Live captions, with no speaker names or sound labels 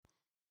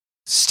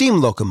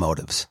Steam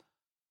locomotives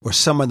were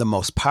some of the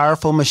most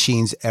powerful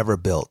machines ever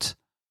built.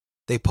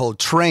 They pulled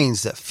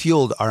trains that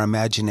fueled our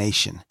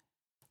imagination.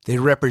 They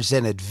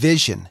represented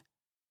vision,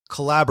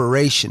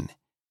 collaboration,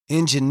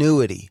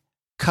 ingenuity,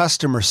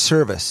 customer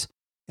service,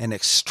 and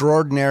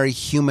extraordinary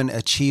human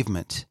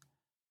achievement.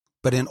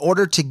 But in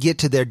order to get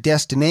to their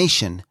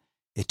destination,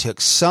 it took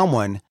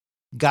someone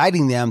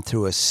guiding them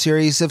through a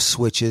series of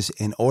switches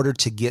in order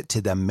to get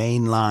to the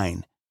main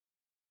line.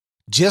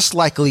 Just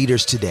like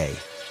leaders today,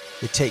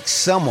 it takes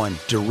someone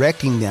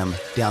directing them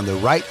down the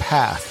right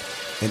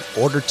path in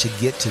order to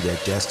get to their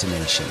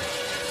destination.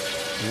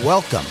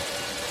 Welcome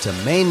to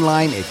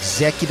Mainline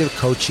Executive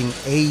Coaching,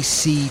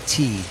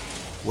 ACT,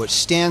 which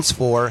stands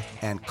for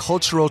And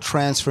Cultural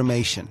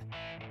Transformation,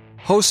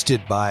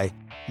 hosted by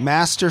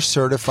Master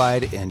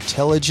Certified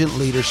Intelligent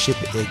Leadership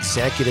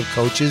Executive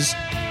Coaches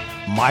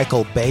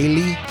Michael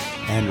Bailey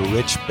and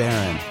Rich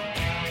Barron,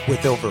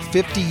 with over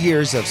 50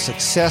 years of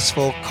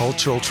successful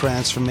cultural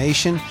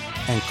transformation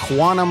and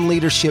quantum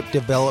leadership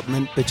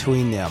development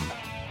between them.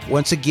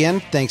 Once again,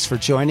 thanks for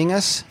joining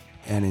us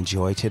and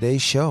enjoy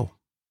today's show.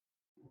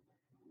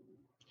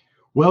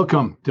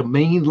 Welcome to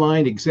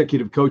Mainline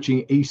Executive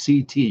Coaching,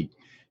 ACT,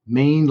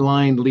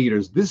 Mainline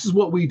Leaders. This is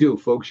what we do,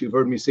 folks. You've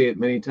heard me say it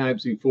many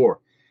times before.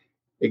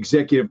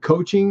 Executive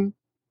coaching,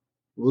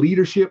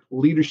 leadership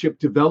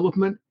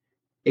development,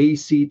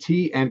 ACT,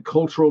 and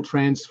cultural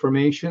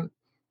transformation.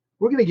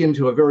 We're going to get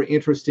into a very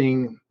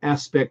interesting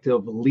aspect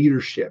of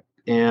leadership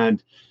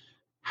and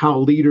how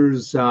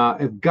leaders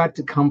have got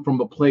to come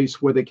from a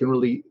place where they can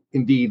really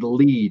indeed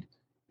lead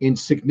in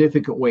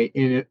significant way,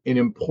 in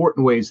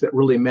important ways that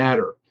really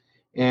matter.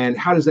 And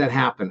how does that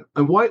happen?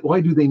 And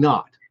why do they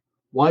not?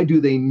 Why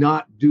do they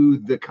not do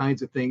the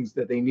kinds of things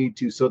that they need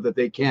to so that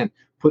they can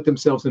put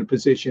themselves in a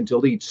position to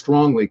lead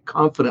strongly,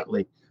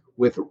 confidently,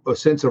 with a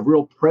sense of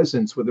real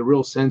presence, with a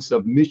real sense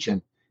of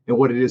mission and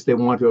what it is they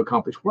want to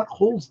accomplish? What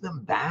holds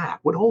them back?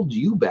 What holds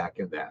you back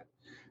in that?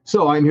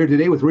 So I'm here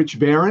today with Rich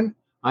Barron.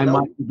 I'm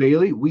Michael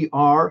Bailey. Here we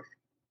are,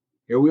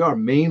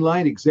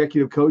 Mainline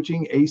Executive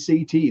Coaching,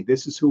 ACT.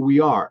 This is who we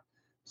are.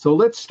 So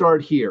let's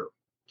start here.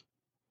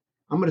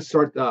 I'm going to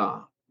start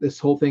this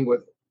whole thing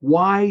with,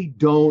 why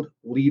don't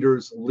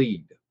leaders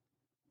lead?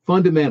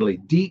 Fundamentally,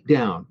 deep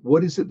down,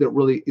 what is it that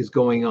really is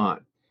going on?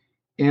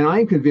 And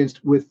I'm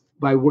convinced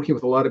by working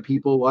with a lot of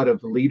people, a lot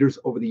of leaders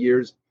over the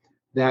years,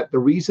 that the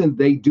reason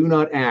they do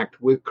not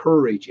act with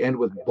courage and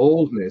with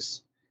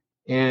boldness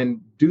and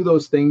do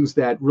those things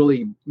that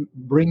really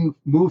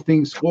move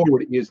things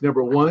forward is,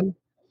 number one,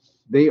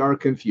 they are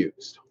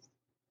confused.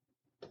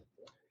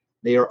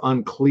 They are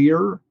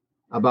unclear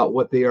about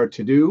what they are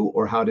to do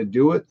or how to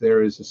do it.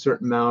 There is a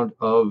certain amount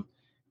of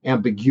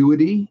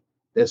ambiguity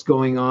that's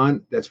going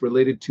on that's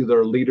related to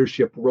their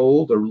leadership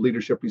role, their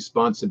leadership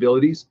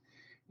responsibilities.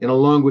 And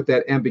along with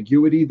that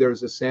ambiguity,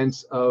 there's a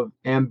sense of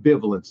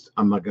ambivalence.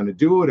 Am I going to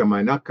do it? Am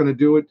I not going to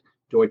do it?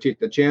 Do I take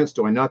the chance?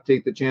 Do I not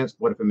take the chance?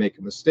 What if I make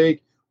a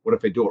mistake? What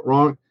if I do it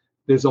wrong?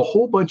 There's a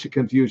whole bunch of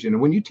confusion.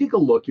 And when you take a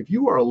look, if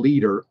you are a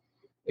leader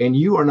and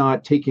you are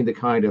not taking the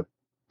kind of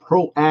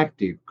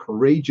proactive,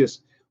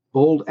 courageous,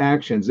 bold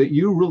actions that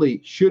you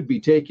really should be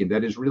taking,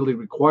 that is really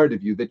required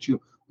of you, that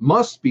you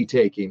must be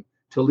taking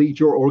to lead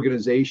your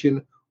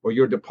organization or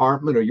your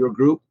department or your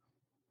group,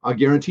 I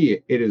guarantee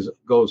it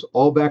goes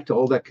all back to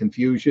all that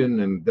confusion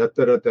and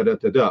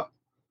da.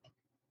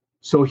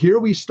 So here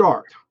we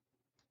start.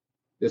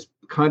 This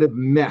kind of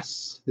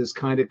mess, this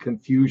kind of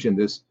confusion,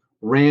 this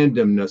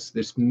randomness,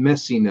 this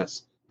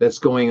messiness that's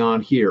going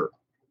on here.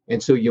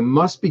 And so you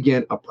must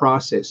begin a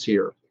process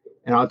here.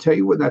 And I'll tell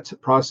you where that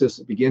process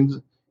begins.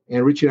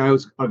 And Rich and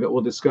I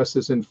will discuss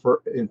this in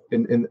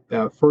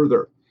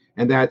further.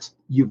 And that's,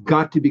 you've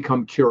got to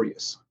become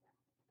curious.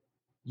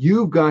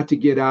 You've got to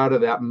get out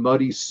of that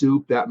muddy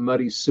soup, that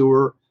muddy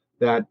sewer,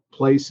 that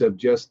place of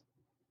just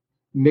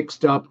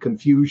mixed up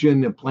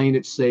confusion and playing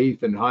it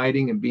safe and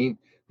hiding and being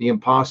the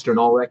imposter and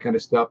all that kind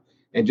of stuff.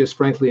 And just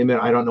frankly admit,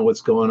 I don't know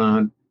what's going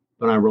on,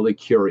 but I'm really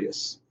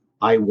curious.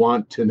 I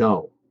want to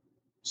know.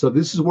 So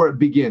this is where it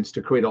begins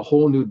to create a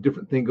whole new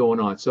different thing going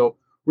on. So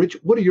Rich,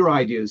 what are your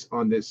ideas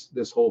on this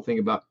whole thing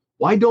about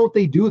why don't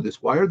they do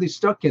this? Why are they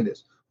stuck in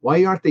this?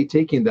 Why aren't they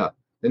taking the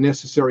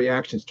necessary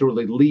actions to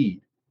really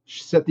lead?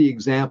 Set the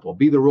example,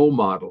 be the role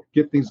model,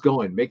 get things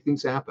going, make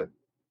things happen.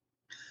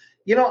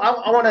 You know,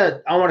 I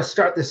want to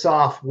start this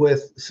off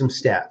with some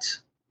stats,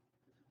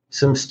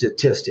 some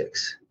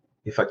statistics,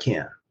 if I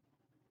can.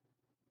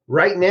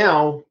 Right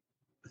now,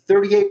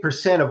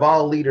 38% of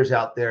all leaders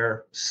out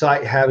there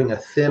cite having a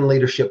thin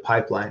leadership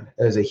pipeline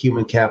as a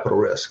human capital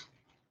risk.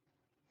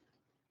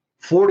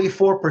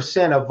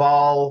 44% of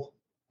all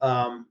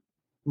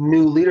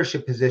new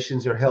leadership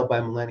positions are held by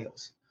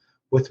millennials,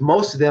 with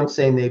most of them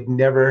saying they've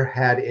never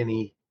had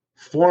any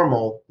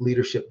formal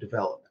leadership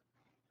development.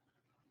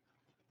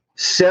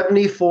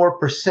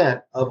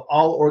 74% of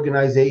all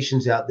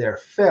organizations out there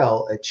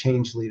fail at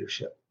change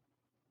leadership.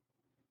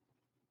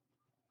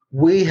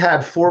 We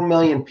had 4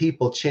 million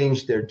people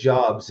change their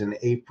jobs in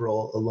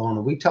April alone.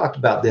 And we talked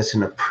about this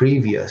in a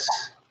previous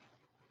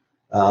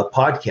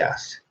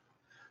podcast.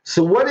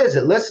 So what is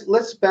it?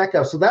 Let's back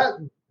up. So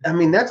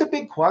that's a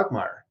big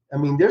quagmire. I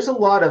mean, there's a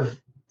lot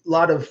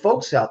of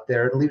folks out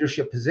there in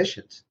leadership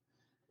positions.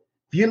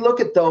 If you look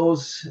at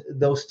those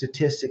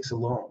statistics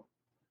alone,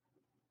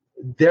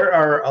 there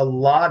are a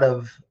lot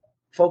of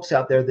folks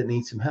out there that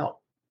need some help.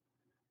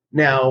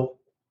 Now,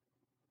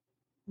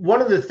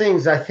 one of the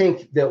things I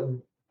think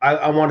that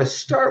I want to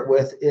start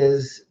with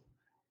is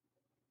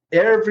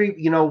what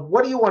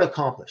do you want to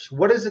accomplish?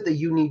 What is it that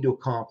you need to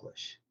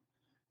accomplish?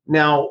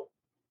 Now,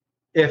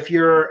 if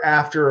you're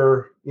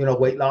after,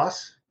 weight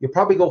loss, you'll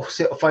probably go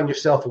find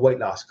yourself a weight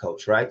loss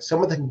coach, right?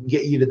 Someone that can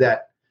get you to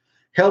that,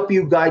 help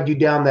you guide you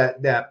down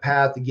that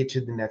path to get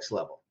you to the next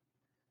level.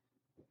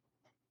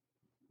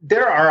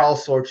 There are all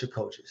sorts of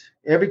coaches.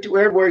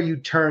 Everywhere you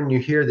turn, you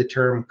hear the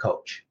term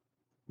coach,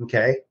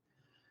 okay?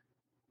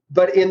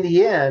 But in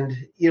the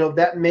end,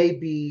 that may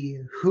be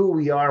who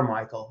we are,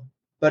 Michael,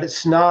 but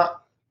it's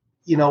not,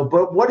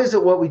 but what is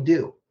it, what we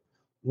do?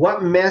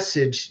 What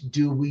message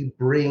do we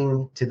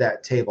bring to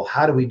that table?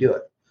 How do we do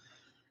it?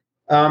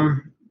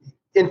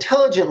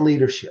 Intelligent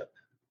leadership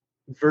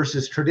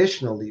versus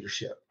traditional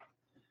leadership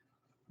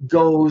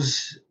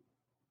goes,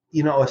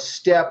 a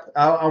step,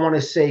 I want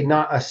to say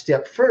not a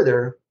step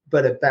further,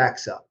 but it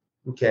backs up,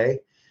 okay?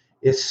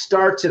 It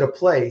starts at a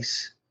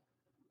place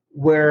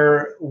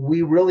where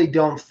we really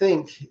don't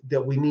think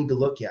that we need to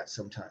look at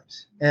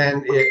sometimes.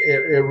 And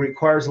it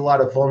requires a lot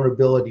of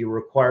vulnerability,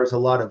 requires a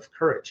lot of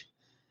courage.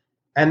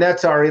 And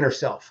that's our inner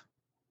self,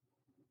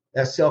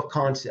 that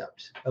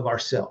self-concept of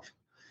ourself.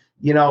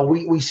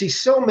 We see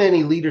so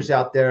many leaders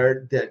out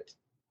there that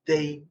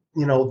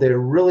they're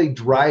really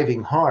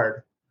driving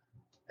hard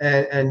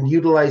and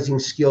utilizing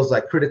skills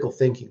like critical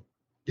thinking,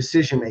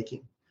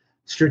 decision-making,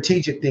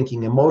 strategic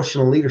thinking,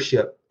 emotional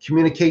leadership,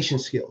 communication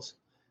skills,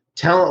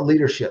 talent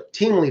leadership,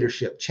 team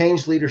leadership,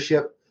 change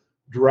leadership,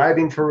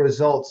 driving for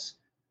results.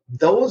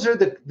 Those are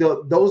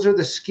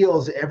the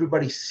skills that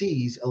everybody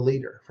sees a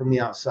leader from the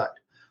outside.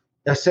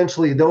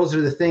 Essentially, those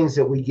are the things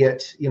that we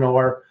get,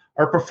 our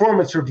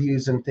performance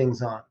reviews and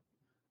things on.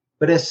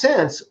 But in a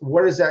sense,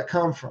 where does that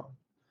come from?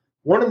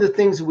 One of the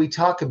things that we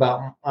talk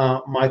about,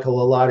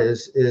 Michael, a lot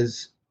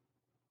is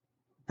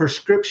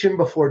prescription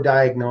before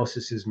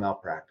diagnosis is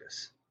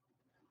malpractice.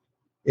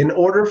 In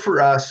order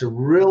for us to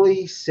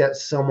really set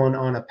someone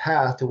on a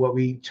path to what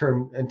we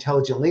term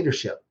intelligent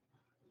leadership,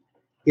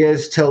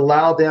 is to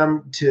allow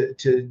them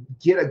to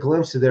get a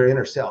glimpse of their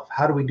inner self.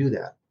 How do we do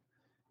that?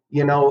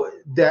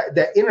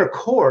 That inner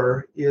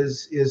core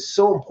is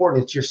so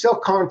important. It's your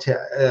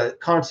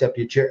self-concept,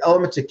 it's your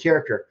elements of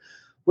character,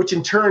 which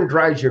in turn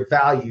drives your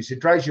values, it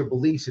drives your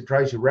beliefs, it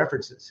drives your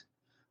references,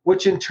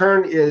 which in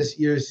turn is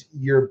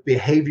your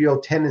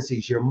behavioral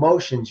tendencies, your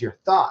emotions, your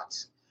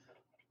thoughts.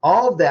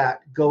 All of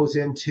that goes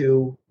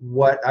into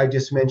what I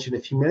just mentioned a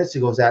few minutes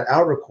ago, is that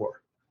outer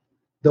core,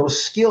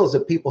 those skills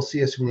that people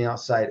see us from the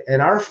outside.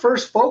 And our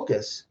first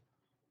focus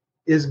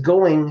is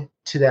going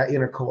to that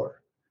inner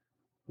core,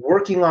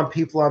 working on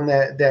people on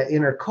that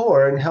inner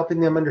core and helping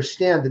them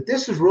understand that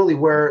this is really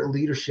where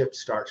leadership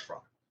starts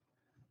from.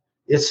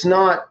 It's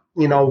not,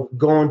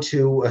 going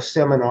to a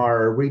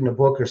seminar or reading a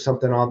book or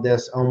something on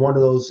one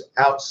of those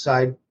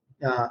outside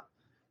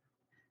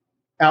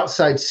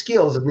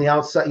skills and the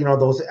outside,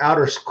 those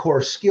outer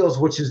core skills,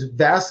 which is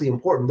vastly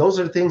important. Those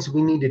are the things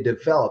we need to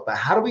develop. But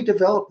how do we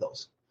develop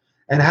those?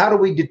 And how do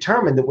we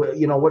determine that,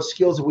 what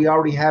skills that we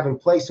already have in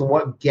place and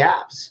what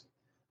gaps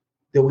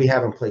that we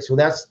have in place? So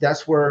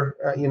that's where,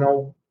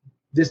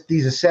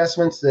 these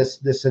assessments,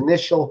 this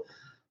initial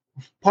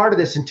part of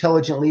this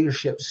intelligent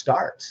leadership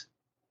starts.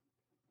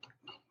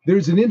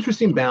 There's an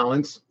interesting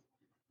balance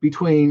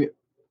between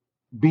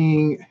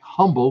being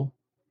humble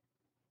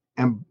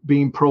and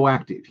being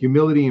proactive,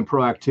 humility and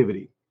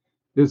proactivity.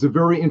 There's a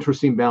very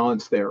interesting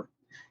balance there.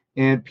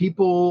 And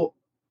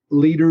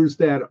leaders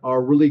that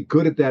are really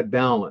good at that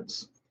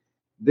balance,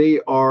 they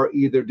are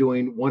either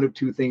doing one of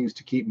two things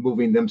to keep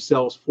moving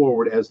themselves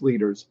forward as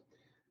leaders.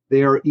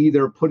 They are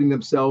either putting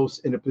themselves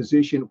in a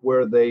position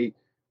where they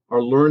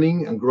are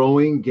learning and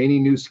growing,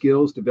 gaining new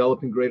skills,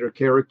 developing greater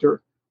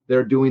character.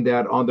 They're doing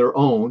that on their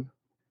own,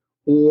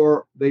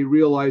 or they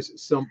realize at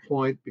some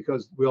point,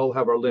 because we all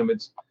have our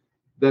limits,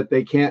 that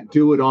they can't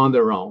do it on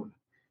their own.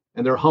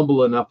 And they're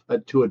humble enough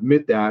to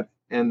admit that,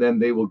 and then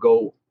they will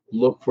go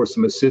look for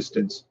some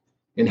assistance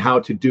in how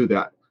to do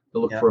that.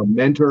 They'll look for a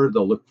mentor,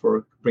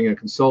 bring a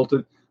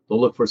consultant, they'll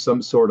look for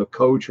some sort of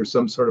coach or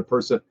some sort of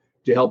person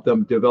to help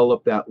them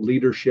develop that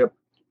leadership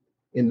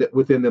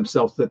within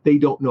themselves that they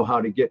don't know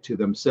how to get to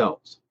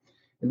themselves.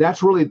 And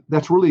that's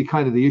really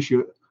kind of the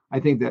issue.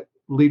 I think that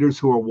leaders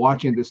who are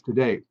watching this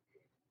today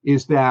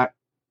is that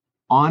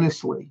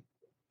honestly,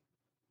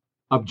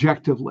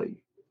 objectively,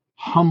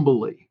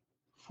 humbly,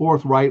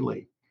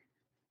 forthrightly,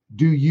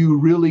 do you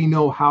really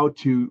know how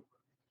to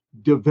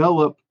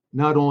develop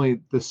not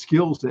only the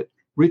skills that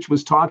Rich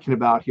was talking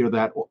about here,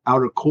 that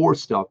outer core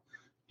stuff?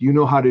 Do you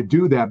know how to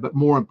do that? But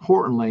more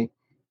importantly,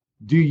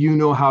 do you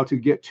know how to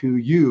get to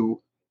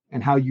you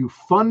and how you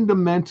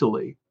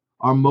fundamentally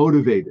are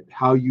motivated,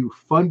 how you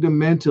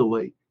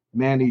fundamentally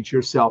manage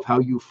yourself, how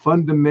you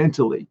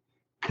fundamentally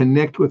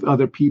connect with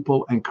other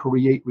people and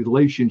create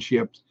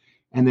relationships,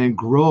 and then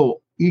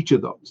grow each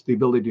of those, the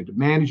ability to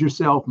manage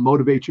yourself,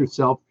 motivate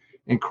yourself,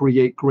 and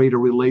create greater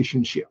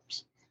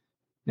relationships.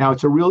 Now,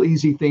 it's a real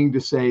easy thing to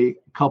say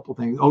a couple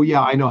things. Oh,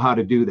 yeah, I know how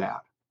to do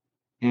that.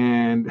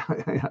 And,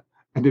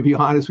 and to be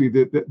honest with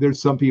you,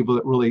 there's some people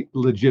that really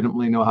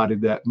legitimately know how to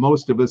do that.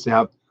 Most of us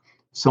have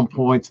some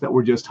points that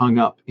we're just hung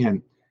up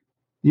in.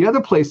 The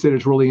other place that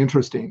is really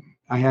interesting,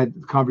 I had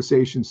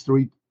conversations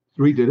three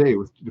today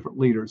with different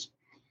leaders,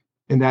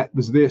 and that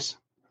was this,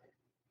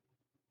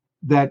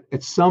 that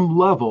at some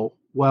level,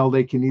 while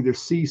they can either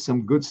see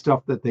some good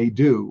stuff that they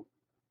do,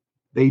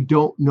 they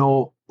don't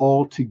know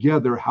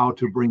altogether how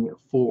to bring it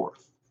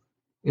forth.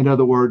 In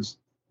other words,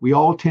 we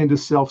all tend to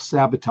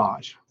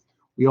self-sabotage.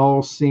 We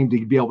all seem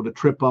to be able to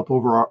trip up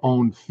over our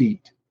own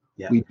feet.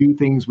 Yeah. We do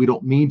things we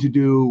don't mean to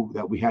do,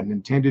 that we hadn't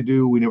intended to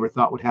do, we never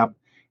thought would happen,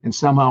 and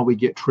somehow we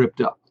get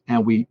tripped up,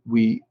 and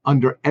we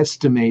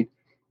underestimate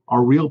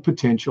our real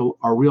potential,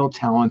 our real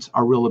talents,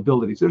 our real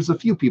abilities. There's a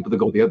few people that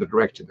go the other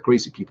direction, the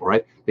crazy people,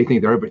 right? They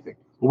think they're everything.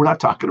 But we're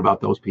not talking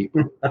about those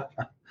people.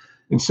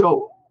 And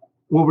so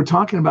what we're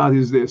talking about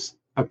is this: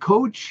 a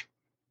coach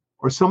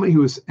or somebody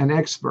who is an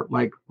expert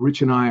like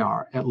Rich and I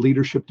are at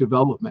leadership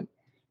development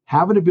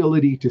have an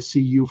ability to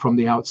see you from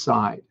the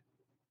outside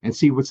and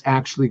see what's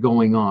actually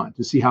going on,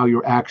 to see how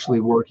you're actually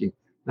working,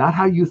 not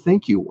how you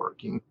think you're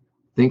working,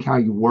 think how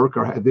you work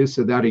or this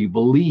or that, or you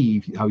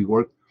believe how you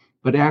work,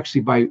 but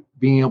actually by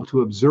being able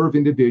to observe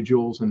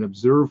individuals and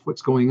observe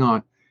what's going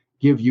on,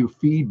 give you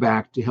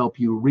feedback to help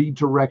you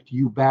redirect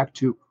you back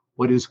to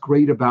what is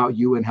great about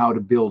you and how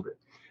to build it.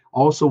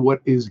 Also, what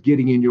is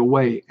getting in your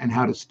way and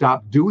how to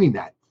stop doing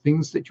that.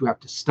 Things that you have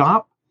to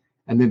stop,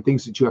 and then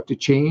things that you have to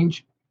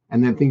change,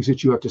 and then things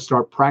that you have to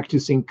start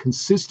practicing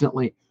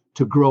consistently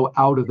to grow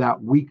out of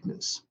that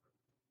weakness.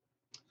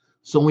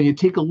 So when you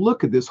take a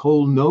look at this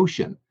whole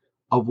notion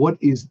of what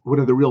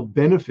are the real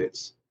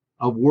benefits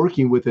of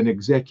working with an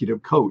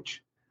executive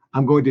coach,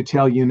 I'm going to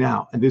tell you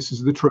now, and this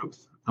is the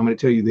truth. I'm going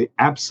to tell you the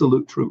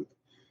absolute truth.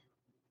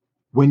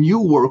 When you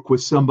work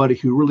with somebody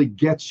who really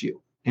gets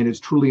you and is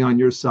truly on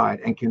your side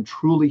and can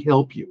truly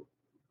help you,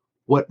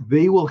 what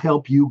they will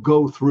help you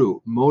go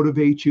through,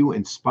 motivate you,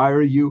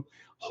 inspire you,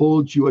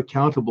 hold you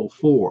accountable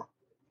for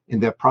in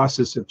that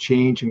process of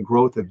change and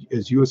growth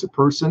as you as a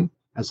person,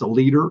 as a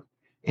leader,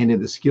 and in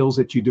the skills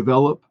that you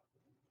develop,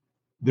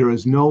 there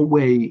is no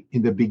way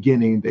in the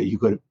beginning that you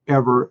could have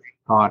ever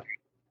thought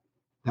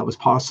that was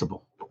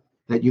possible,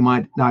 that you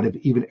might not have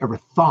even ever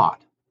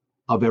thought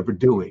of ever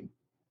doing.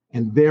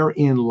 And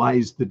therein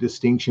lies the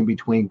distinction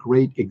between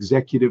great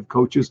executive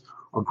coaches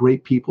or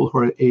great people who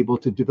are able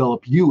to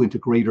develop you into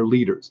greater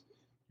leaders.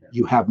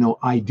 You have no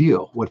idea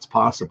what's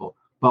possible.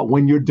 But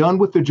when you're done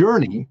with the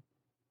journey,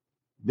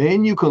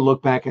 then you can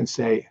look back and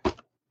say,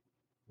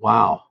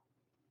 wow,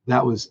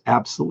 that was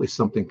absolutely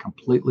something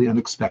completely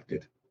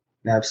unexpected.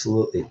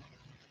 Absolutely.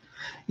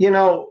 You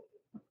know,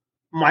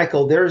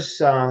 Michael, there's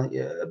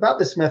about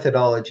this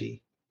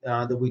methodology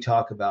that we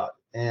talk about,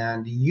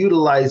 and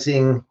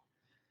utilizing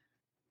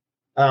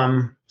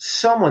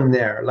someone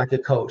there like a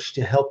coach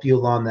to help you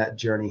along that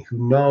journey,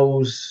 who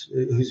knows,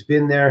 who's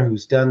been there,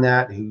 who's done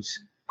that, who's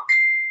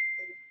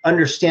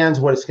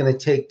understands what it's going to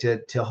take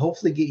to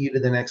hopefully get you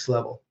to the next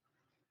level.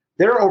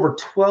 There are over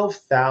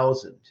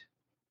 12,000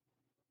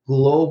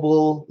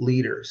 global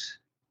leaders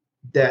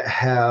that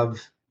have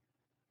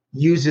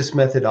used this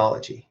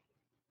methodology,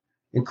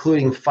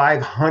 including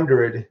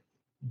 500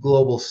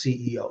 global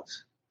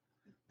CEOs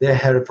that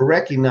have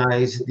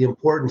recognized the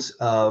importance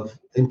of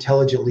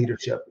intelligent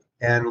leadership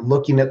and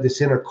looking at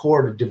this inner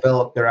core to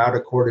develop their outer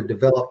core, to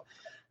develop,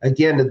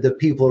 again, the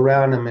people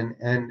around them,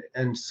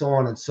 and so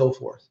on and so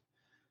forth.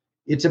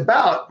 It's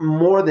about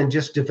more than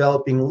just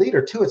developing a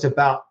leader, too. It's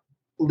about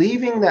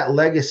leaving that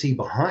legacy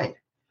behind.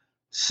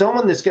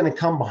 Someone that's going to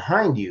come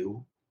behind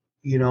you,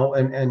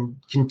 and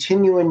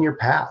continue in your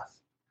path,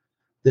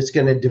 that's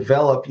going to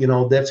develop,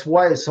 that's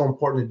why it's so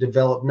important to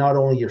develop not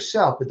only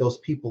yourself, but those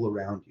people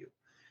around you.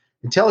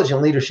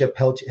 Intelligent leadership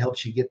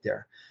helps you get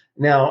there.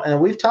 Now, and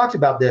we've talked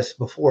about this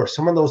before,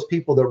 some of those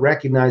people that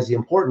recognize the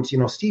importance,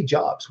 Steve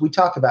Jobs, we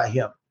talk about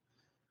him,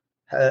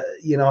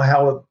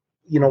 how,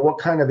 what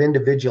kind of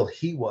individual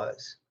he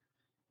was.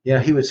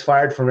 He was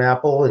fired from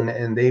Apple,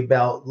 and they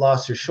about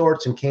lost their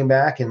shorts and came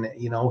back. And,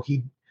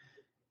 he,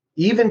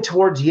 even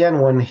towards the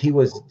end, when he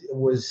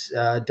was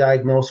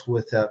diagnosed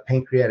with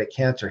pancreatic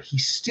cancer, he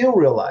still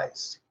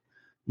realized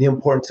the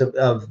importance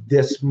of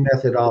this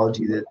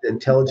methodology, the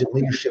intelligent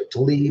leadership,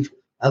 to leave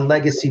a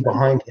legacy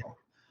behind him.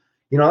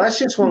 That's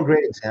just one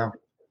great example.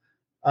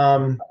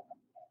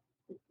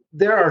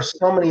 There are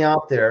so many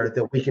out there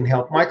that we can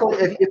help. Michael,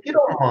 if you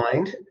don't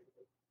mind,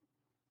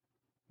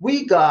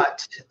 we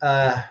got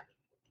a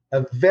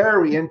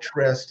very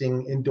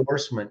interesting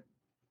endorsement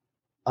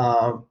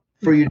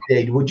for you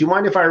today. Would you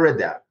mind if I read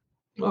that?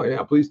 Oh,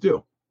 yeah, please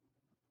do.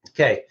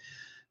 Okay.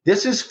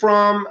 This is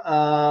from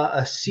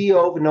a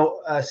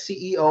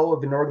CEO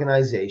of an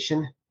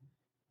organization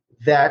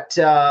that,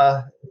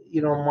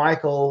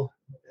 Michael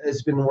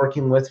has been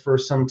working with for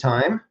some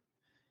time.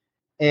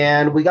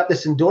 And we got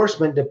this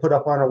endorsement to put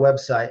up on our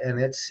website, and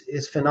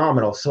it's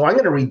phenomenal. So I'm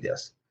going to read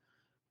this.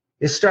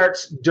 It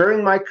starts,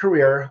 during my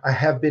career, I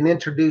have been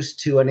introduced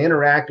to and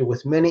interacted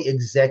with many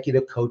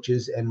executive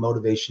coaches and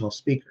motivational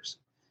speakers.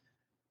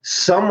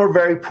 Some were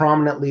very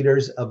prominent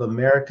leaders of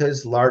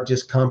America's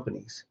largest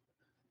companies.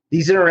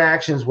 These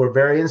interactions were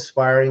very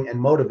inspiring and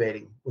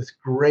motivating, with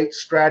great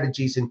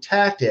strategies and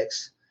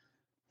tactics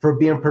for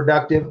being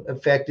productive,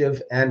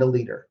 effective, and a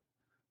leader.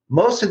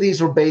 Most of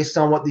these were based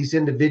on what these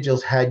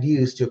individuals had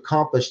used to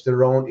accomplish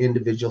their own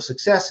individual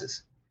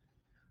successes.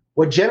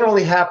 What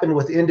generally happened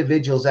with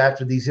individuals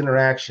after these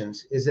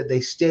interactions is that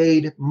they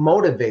stayed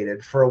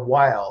motivated for a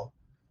while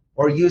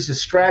or used the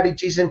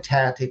strategies and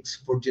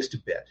tactics for just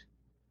a bit.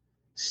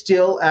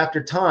 Still,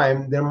 after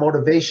time, their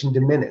motivation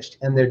diminished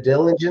and their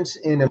diligence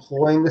in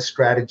employing the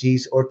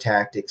strategies or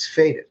tactics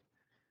faded.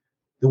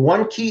 The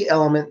one key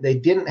element they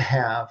didn't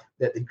have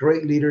that the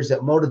great leaders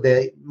that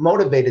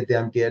motivated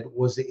them did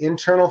was the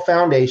internal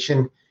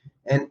foundation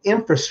and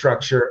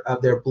infrastructure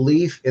of their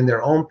belief in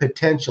their own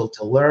potential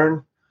to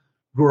learn,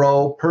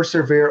 grow,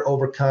 persevere,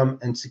 overcome,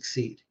 and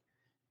succeed.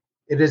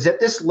 It is at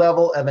this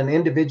level of an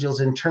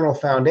individual's internal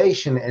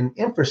foundation and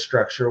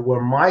infrastructure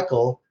where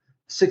Michael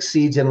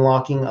succeeds in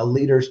unlocking a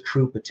leader's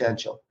true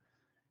potential.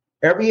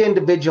 Every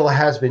individual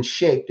has been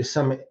shaped to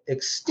some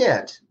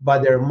extent by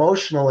their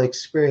emotional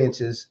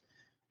experiences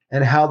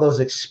and how those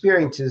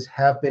experiences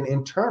have been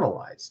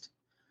internalized.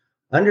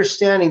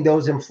 Understanding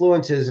those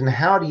influences and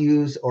how to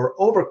use or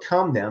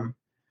overcome them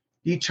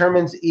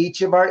determines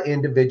each of our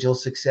individual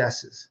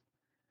successes.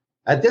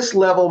 At this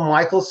level,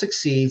 Michael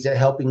succeeds at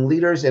helping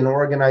leaders and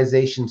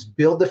organizations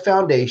build the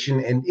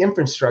foundation and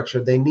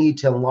infrastructure they need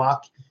to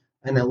unlock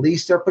and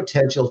unleash their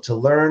potential to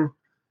learn,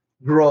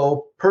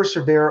 grow,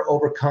 persevere,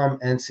 overcome,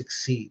 and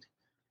succeed,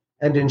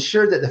 and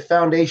ensure that the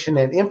foundation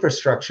and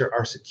infrastructure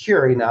are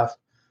secure enough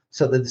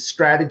so that the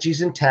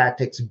strategies and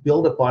tactics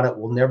built upon it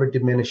will never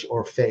diminish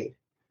or fade.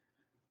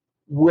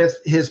 With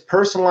his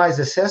personalized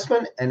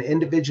assessment and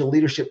individual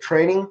leadership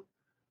training,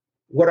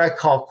 what I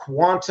call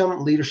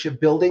quantum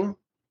leadership building,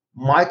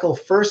 Michael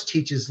first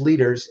teaches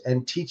leaders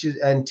and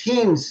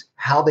teams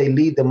how they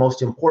lead the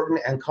most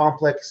important and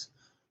complex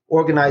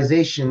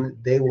organization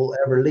they will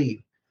ever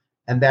lead,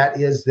 and that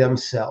is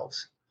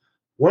themselves.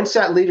 Once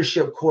that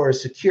leadership core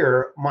is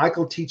secure,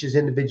 Michael teaches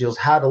individuals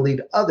how to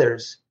lead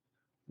others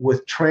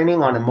with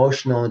training on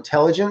emotional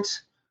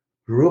intelligence,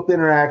 group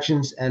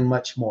interactions, and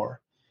much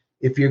more.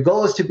 If your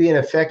goal is to be an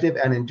effective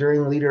and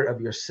enduring leader of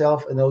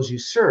yourself and those you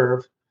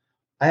serve,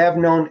 I have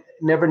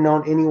never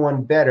known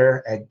anyone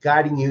better at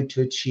guiding you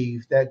to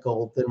achieve that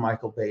goal than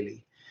Michael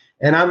Bailey.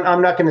 And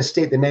I'm not going to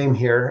state the name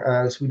here,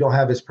 as we don't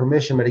have his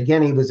permission. But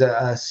again, he was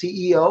a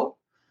CEO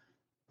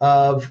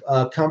of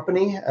a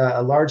company,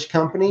 a large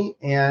company,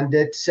 and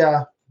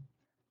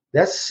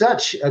that's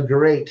such a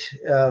great.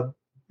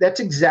 That's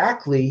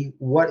exactly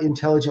what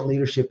intelligent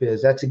leadership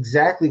is. That's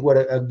exactly what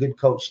a good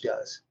coach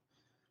does.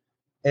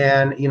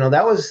 And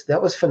that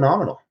was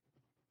phenomenal.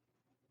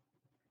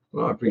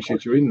 Well, I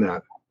appreciate you reading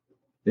that.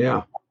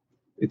 Yeah,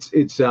 it's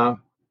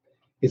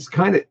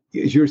kind of,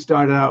 as you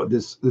started out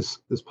this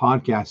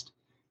podcast,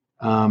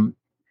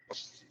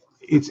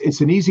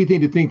 it's an easy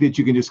thing to think that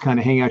you can just kind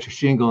of hang out your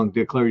shingle and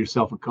declare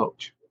yourself a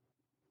coach.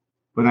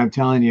 But I'm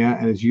telling you,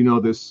 and as you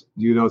know this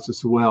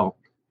well,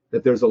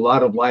 that there's a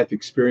lot of life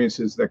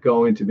experiences that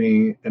go into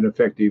being an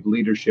effective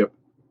leadership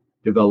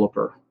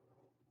developer.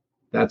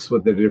 That's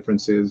what the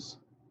difference is,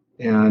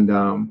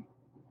 and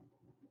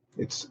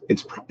it's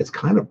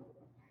kind of.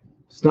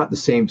 It's not the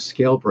same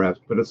scale, perhaps,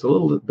 but it's a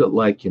little bit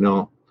like,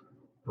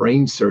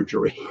 brain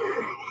surgery.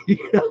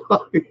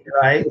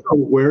 Right?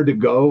 Where to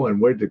go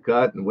and where to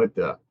cut and what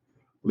to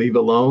leave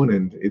alone,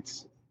 and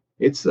it's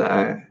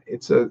a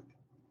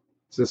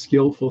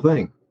skillful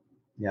thing.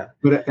 Yeah.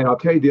 And I'll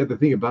tell you the other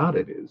thing about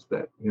it is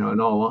that,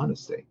 in all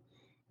honesty,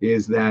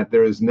 is that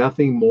there is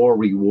nothing more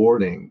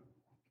rewarding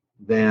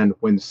than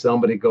when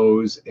somebody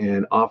goes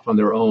and off on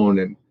their own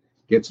and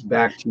gets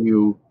back to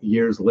you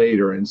years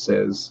later and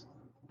says,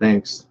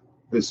 "Thanks.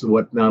 This is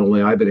what not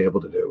only I've been able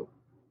to do,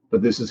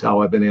 but this is how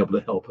I've been able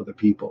to help other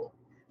people."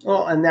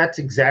 Well, and that's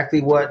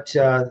exactly what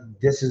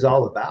this is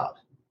all about.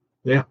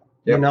 Yeah.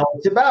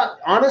 It's about,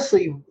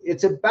 honestly,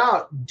 it's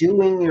about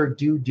doing your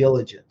due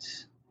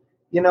diligence.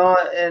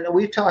 And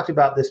we've talked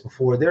about this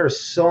before. There are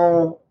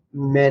so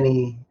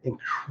many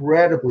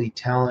incredibly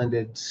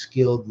talented,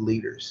 skilled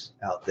leaders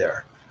out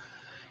there.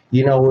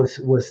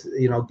 With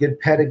good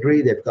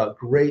pedigree, they've got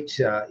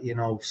great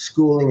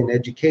schooling and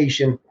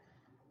education.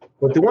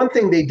 But the one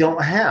thing they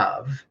don't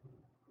have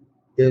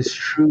is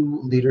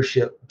true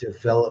leadership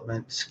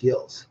development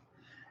skills.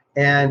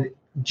 And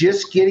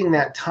just getting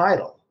that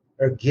title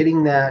or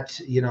getting that,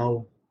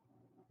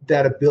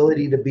 that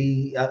ability to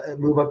be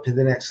move up to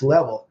the next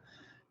level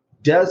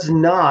does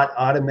not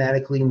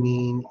automatically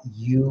mean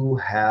you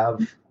have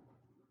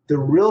the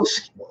real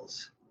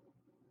skills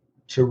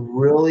to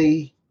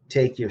really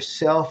take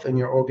yourself and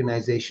your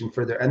organization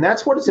further. And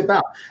that's what it's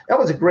about. That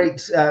was a great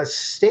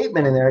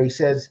statement in there. He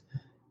says,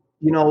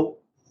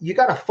 you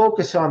got to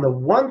focus on the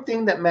one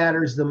thing that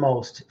matters the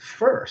most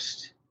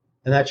first,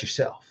 and that's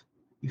yourself.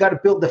 You got to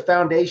build the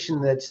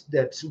foundation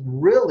that's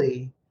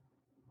really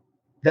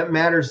that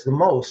matters the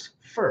most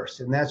first,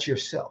 and that's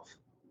yourself.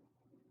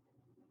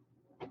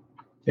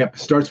 Yep,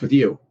 starts with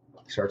you.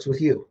 Starts with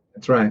you.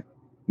 That's right.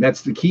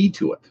 That's the key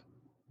to it.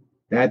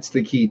 That's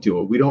the key to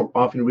it. We don't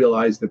often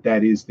realize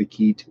that is the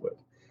key to it.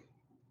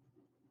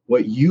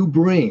 What you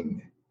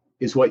bring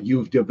is what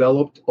you've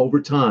developed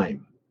over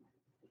time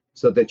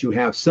so that you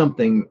have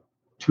something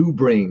to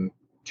bring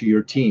to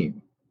your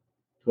team,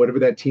 whatever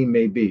that team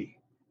may be.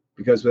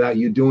 Because without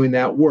you doing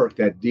that work,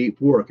 that deep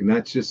work, and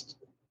that's just,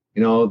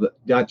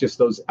 not just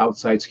those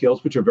outside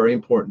skills, which are very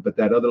important, but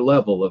that other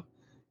level of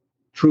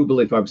true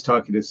belief. I was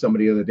talking to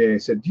somebody the other day. I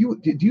said, do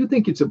you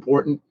think it's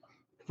important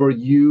for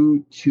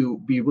you to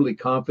be really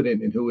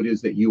confident in who it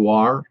is that you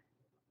are?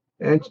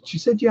 And she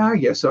said, yeah, I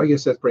guess so. I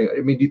guess that's pretty.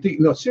 I mean, do you think?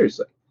 No,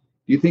 seriously.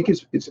 Do you think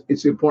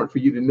it's important for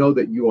you to know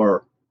that you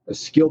are a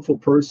skillful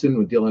person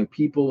with dealing with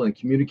people and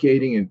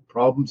communicating and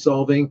problem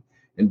solving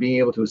and being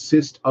able to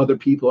assist other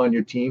people on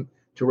your team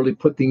to really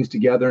put things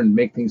together and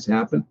make things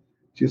happen?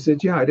 She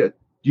said, yeah, I did.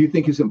 Do you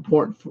think it's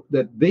important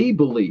that they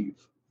believe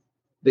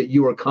that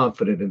you are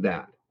confident in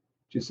that?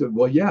 She said,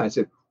 well, yeah. I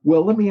said,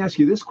 well, let me ask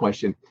you this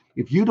question.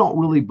 If you don't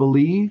really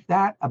believe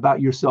that about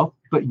yourself,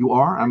 but you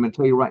are, I'm going to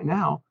tell you right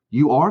now,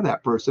 you are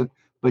that person,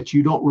 but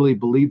you don't really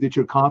believe that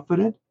you're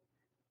confident,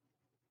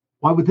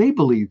 why would they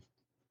believe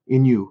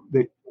in you?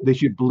 That they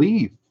should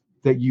believe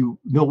that you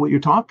know what you're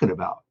talking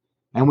about.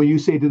 And when you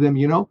say to them,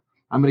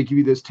 I'm going to give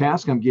you this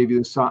task, I'm going to give you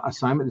this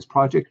assignment, this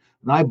project,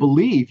 and I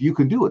believe you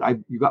can do it.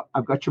 I've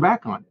got your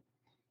back on it.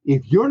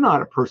 If you're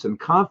not a person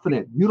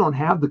confident, you don't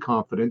have the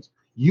confidence,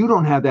 you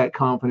don't have that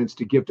confidence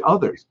to give to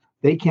others.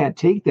 They can't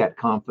take that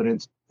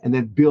confidence and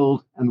then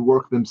build and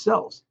work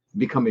themselves,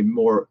 becoming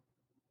more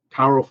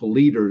powerful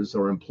leaders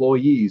or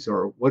employees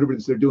or whatever it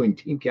is they're doing,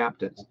 team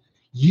captains.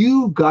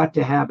 You've got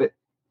to have it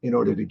in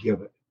order to give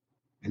it.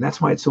 And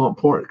that's why it's so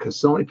important, because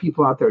so many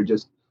people out there are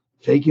just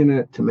faking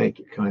it to make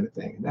it kind of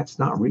thing. And that's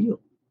not real.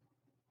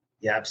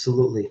 Yeah,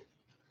 absolutely.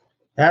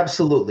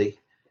 Absolutely.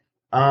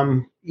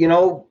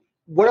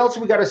 What else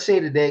we got to say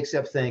today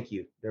except thank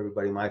you,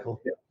 everybody, Michael?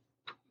 Yeah.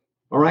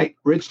 All right,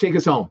 Rich, take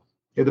us home.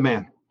 You're the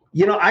man.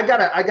 I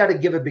gotta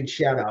give a big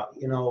shout out,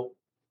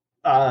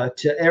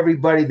 to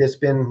everybody that's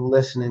been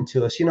listening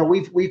to us.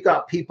 We've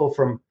got people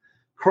from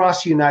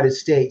across the United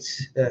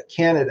States,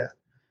 Canada,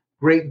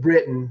 Great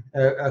Britain,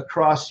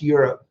 across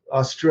Europe,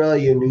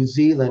 Australia, New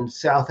Zealand,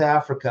 South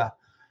Africa,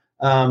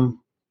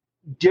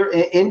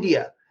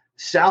 India,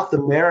 South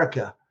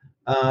America,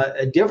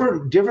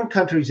 different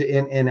countries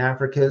in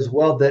Africa as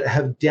well that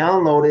have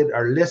downloaded,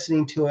 are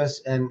listening to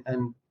us, and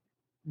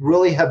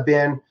really have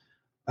been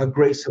a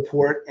great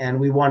support. And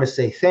we want to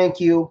say thank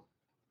you,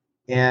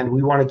 and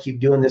we want to keep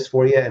doing this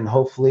for you, and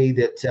hopefully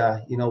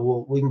that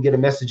we can get a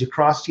message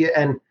across to you.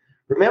 And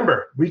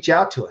remember, reach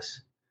out to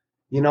us.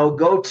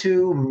 Go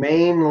to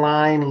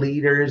Mainline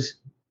Leaders,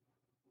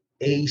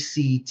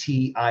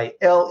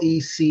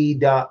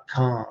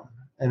 ACTILEC.com.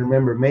 And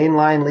remember,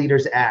 Mainline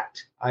Leaders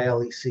Act,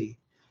 ILEC.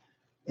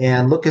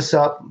 And look us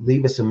up,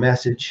 leave us a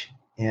message,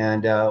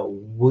 and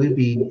we'd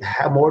be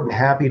more than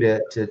happy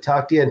to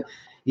talk to you. And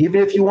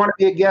even if you want to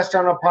be a guest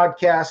on our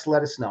podcast,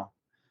 let us know.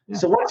 Yeah.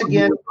 So once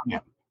again,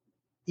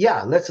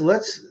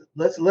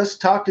 let's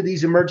talk to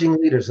these emerging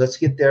leaders. Let's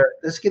get their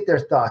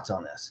thoughts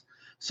on this.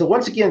 So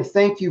once again,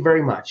 thank you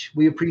very much.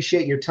 We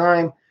appreciate your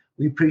time.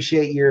 We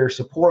appreciate your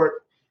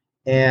support,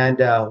 and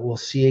we'll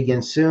see you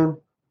again soon.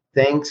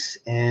 Thanks,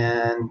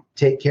 and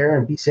take care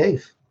and be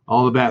safe.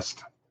 All the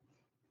best.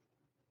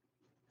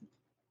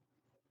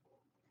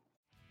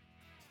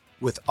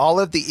 With all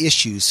of the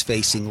issues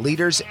facing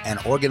leaders and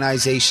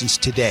organizations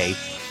today,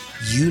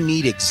 you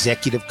need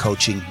executive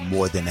coaching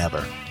more than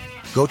ever.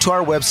 Go to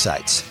our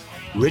websites,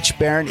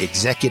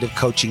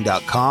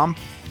 richbarronexecutivecoaching.com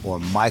or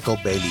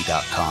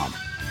michaelbailey.com.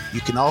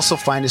 You can also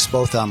find us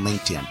both on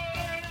LinkedIn.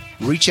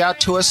 Reach out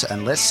to us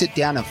and let's sit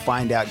down and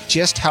find out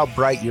just how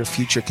bright your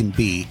future can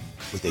be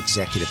with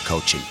executive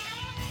coaching.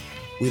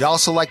 We'd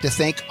also like to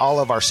thank all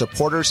of our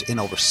supporters in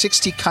over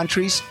 60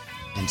 countries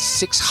and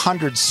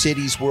 600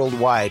 cities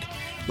worldwide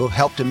who have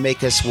helped to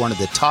make us one of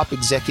the top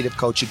executive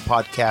coaching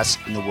podcasts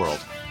in the world.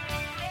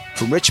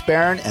 From Rich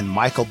Barron and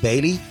Michael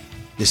Bailey,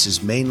 this is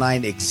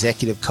Mainline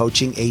Executive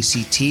Coaching,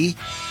 ACT.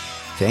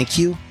 Thank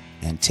you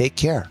and take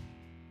care.